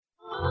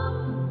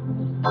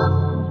Yes,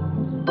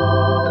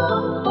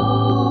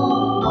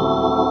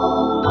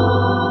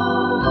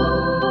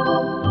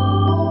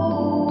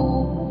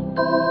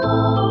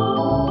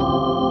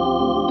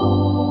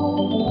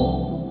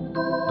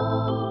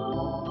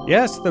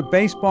 the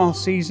baseball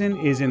season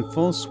is in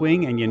full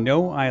swing, and you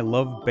know I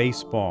love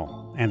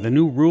baseball. And the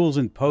new rules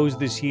imposed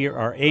this year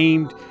are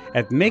aimed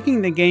at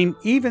making the game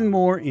even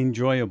more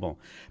enjoyable.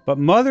 But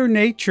Mother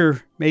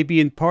Nature may be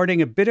imparting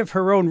a bit of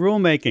her own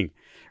rulemaking.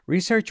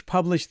 Research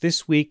published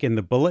this week in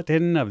the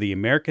Bulletin of the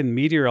American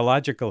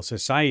Meteorological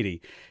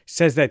Society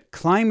says that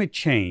climate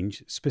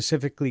change,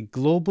 specifically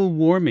global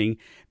warming,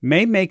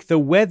 may make the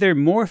weather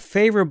more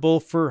favorable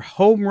for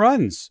home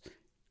runs.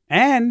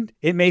 And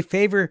it may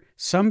favor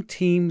some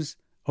teams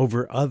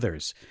over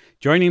others.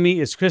 Joining me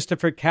is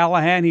Christopher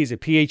Callahan. He's a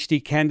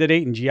PhD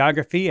candidate in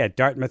geography at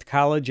Dartmouth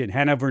College in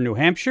Hanover, New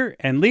Hampshire,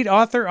 and lead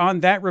author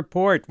on that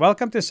report.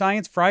 Welcome to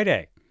Science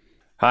Friday.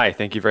 Hi,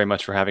 thank you very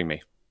much for having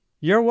me.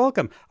 You're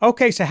welcome.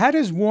 Okay, so how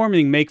does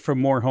warming make for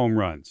more home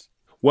runs?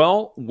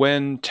 Well,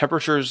 when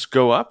temperatures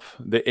go up,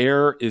 the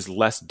air is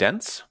less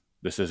dense.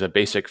 This is a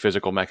basic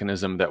physical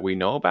mechanism that we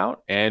know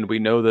about. And we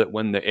know that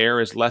when the air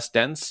is less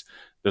dense,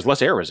 there's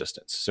less air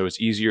resistance, so it's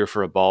easier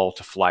for a ball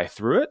to fly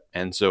through it,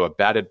 and so a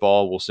batted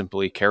ball will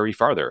simply carry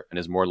farther and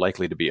is more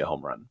likely to be a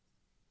home run.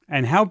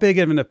 And how big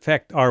of an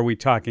effect are we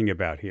talking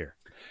about here?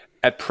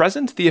 At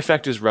present, the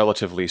effect is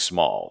relatively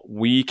small.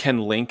 We can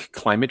link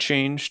climate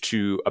change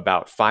to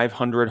about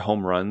 500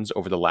 home runs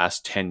over the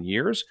last 10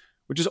 years,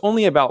 which is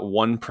only about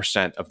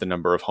 1% of the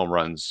number of home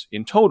runs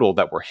in total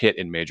that were hit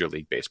in Major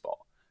League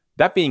Baseball.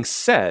 That being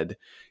said,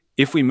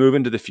 if we move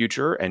into the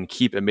future and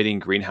keep emitting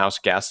greenhouse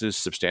gases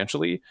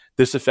substantially,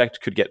 this effect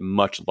could get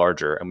much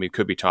larger, and we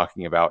could be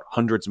talking about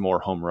hundreds more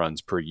home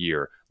runs per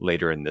year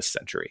later in this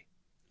century.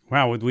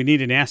 Wow, would we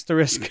need an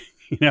asterisk,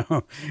 in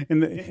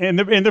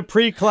the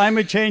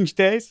pre-climate change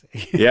days?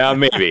 Yeah,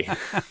 maybe.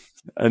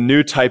 a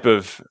new type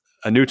of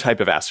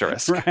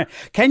asterisk. Right.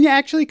 Can you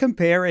actually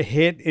compare a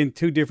hit in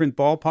two different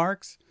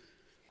ballparks?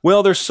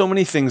 Well, there's so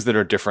many things that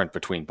are different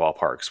between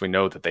ballparks. We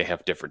know that they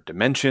have different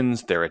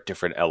dimensions. They're at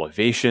different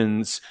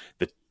elevations.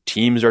 The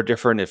teams are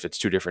different if it's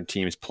two different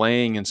teams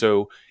playing. And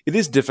so it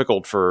is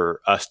difficult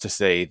for us to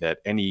say that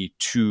any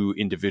two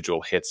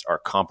individual hits are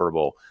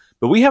comparable.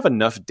 But we have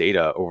enough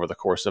data over the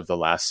course of the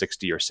last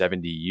 60 or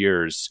 70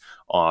 years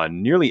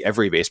on nearly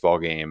every baseball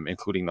game,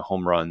 including the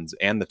home runs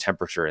and the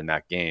temperature in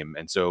that game.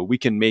 And so we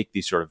can make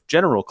these sort of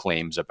general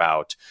claims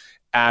about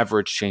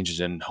average changes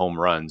in home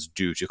runs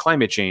due to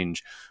climate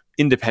change,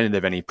 independent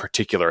of any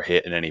particular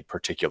hit in any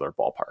particular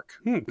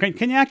ballpark.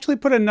 Can you actually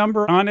put a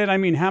number on it? I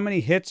mean, how many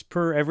hits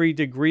per every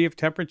degree of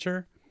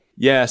temperature?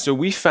 Yeah, so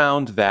we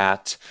found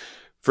that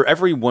for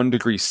every 1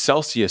 degree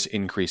Celsius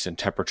increase in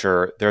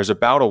temperature, there's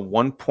about a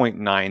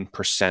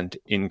 1.9%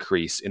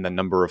 increase in the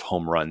number of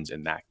home runs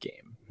in that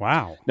game.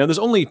 Wow. Now, there's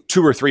only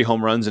 2 or 3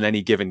 home runs in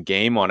any given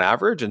game on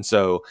average, and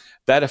so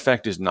that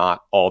effect is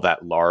not all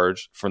that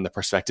large from the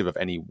perspective of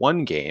any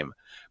one game.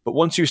 But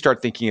once you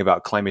start thinking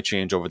about climate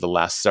change over the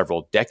last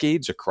several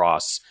decades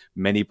across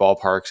many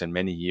ballparks and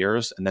many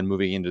years, and then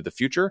moving into the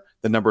future,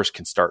 the numbers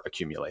can start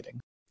accumulating.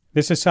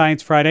 This is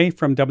Science Friday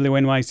from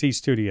WNYC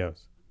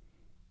Studios.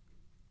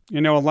 A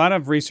lot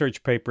of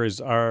research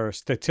papers are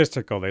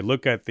statistical. They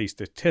look at the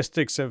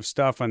statistics of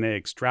stuff and they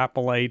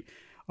extrapolate.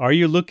 Are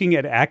you looking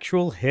at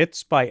actual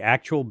hits by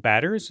actual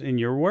batters in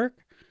your work?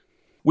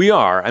 We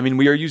are.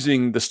 We are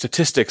using the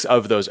statistics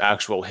of those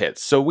actual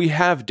hits. So we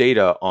have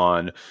data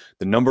on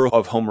the number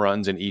of home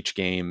runs in each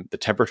game, the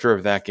temperature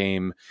of that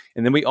game,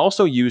 and then we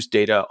also use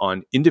data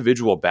on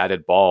individual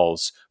batted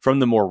balls from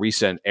the more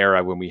recent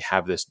era when we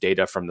have this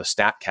data from the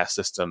StatCast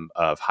system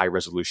of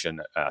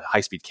high-resolution,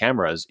 high-speed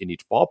cameras in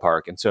each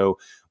ballpark. And so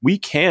we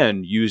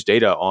can use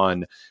data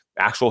on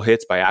actual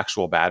hits by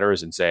actual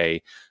batters and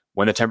say,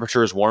 when the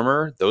temperature is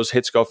warmer, those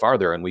hits go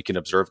farther, and we can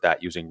observe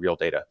that using real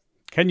data.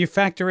 Can you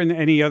factor in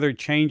any other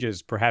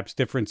changes, perhaps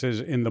differences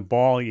in the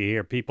ball? You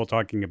hear people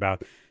talking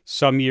about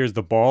some years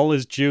the ball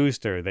is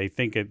juiced or they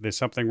think there's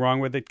something wrong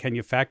with it. Can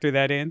you factor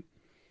that in?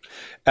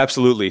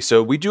 Absolutely.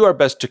 So we do our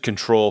best to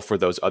control for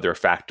those other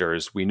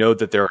factors. We know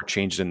that there are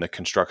changes in the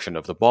construction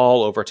of the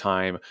ball over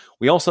time.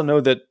 We also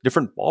know that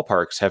different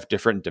ballparks have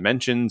different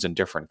dimensions and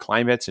different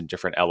climates and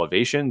different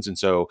elevations. And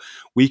so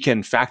we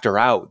can factor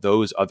out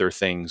those other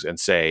things and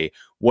say,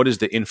 what is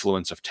the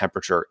influence of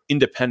temperature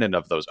independent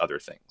of those other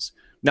things?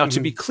 Now,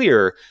 to be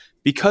clear,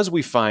 because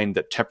we find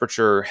that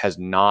temperature has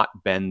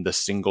not been the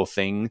single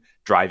thing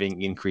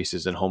driving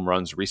increases in home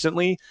runs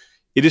recently,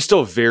 it is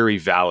still very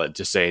valid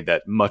to say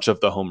that much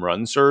of the home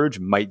run surge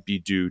might be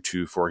due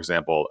to, for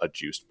example, a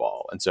juiced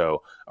ball. And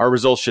so our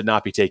results should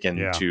not be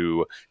taken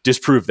to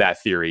disprove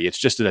that theory. It's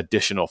just an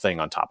additional thing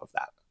on top of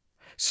that.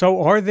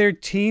 So are there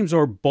teams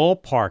or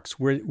ballparks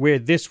where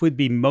this would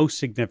be most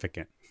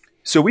significant?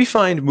 So we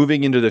find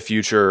moving into the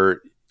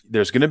future,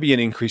 there's going to be an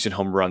increase in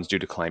home runs due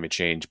to climate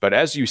change. But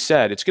as you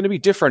said, it's going to be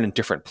different in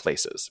different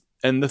places.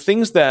 And the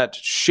things that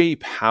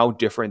shape how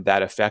different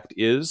that effect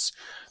is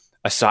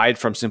aside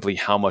from simply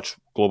how much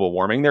global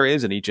warming there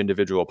is in each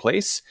individual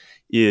place,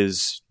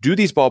 is do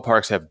these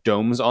ballparks have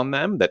domes on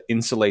them that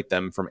insulate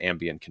them from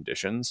ambient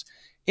conditions?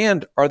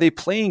 And are they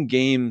playing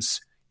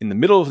games in the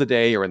middle of the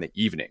day or in the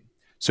evening?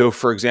 So,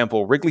 for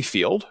example, Wrigley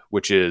Field,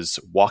 which is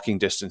walking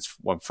distance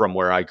from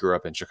where I grew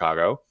up in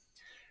Chicago,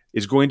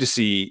 is going to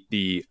see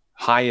the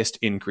highest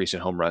increase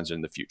in home runs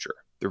in the future.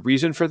 The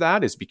reason for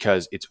that is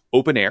because it's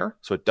open air,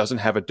 so it doesn't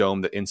have a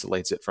dome that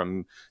insulates it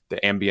from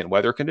the ambient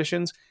weather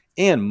conditions,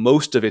 and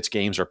most of its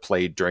games are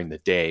played during the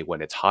day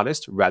when it's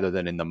hottest rather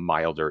than in the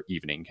milder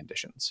evening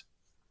conditions.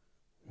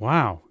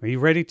 Wow. Are you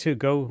ready to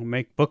go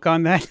make book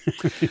on that?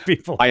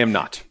 People. I am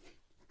not.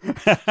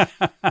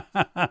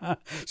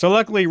 So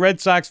luckily, Red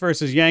Sox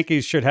versus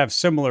Yankees should have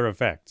similar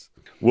effects.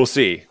 We'll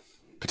see.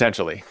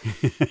 Potentially.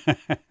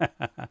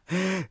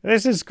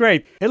 This is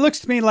great. It looks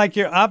to me like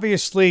you're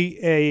obviously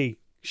a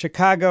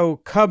Chicago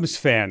Cubs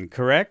fan,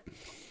 correct?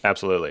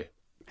 Absolutely.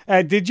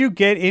 Did you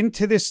get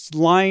into this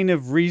line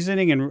of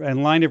reasoning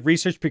and line of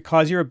research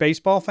because you're a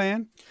baseball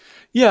fan?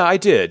 Yeah, I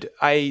did.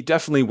 I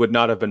definitely would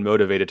not have been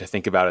motivated to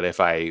think about it if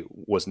I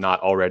was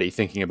not already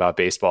thinking about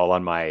baseball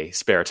on my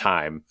spare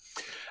time.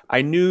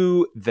 I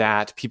knew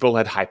that people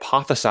had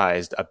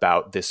hypothesized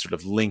about this sort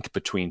of link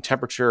between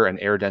temperature and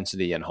air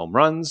density and home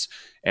runs.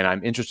 And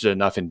I'm interested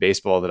enough in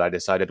baseball that I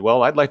decided,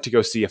 well, I'd like to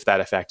go see if that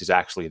effect is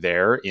actually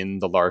there in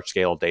the large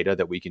scale data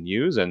that we can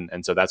use.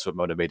 And so that's what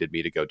motivated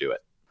me to go do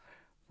it.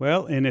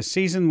 Well, in a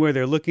season where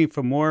they're looking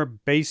for more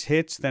base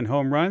hits than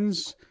home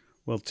runs,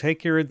 we'll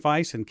take your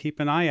advice and keep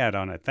an eye out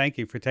on it. Thank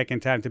you for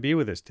taking time to be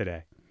with us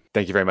today.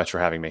 Thank you very much for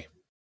having me.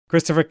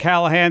 Christopher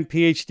Callahan,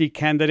 PhD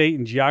candidate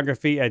in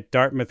geography at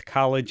Dartmouth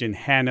College in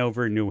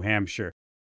Hanover, New Hampshire.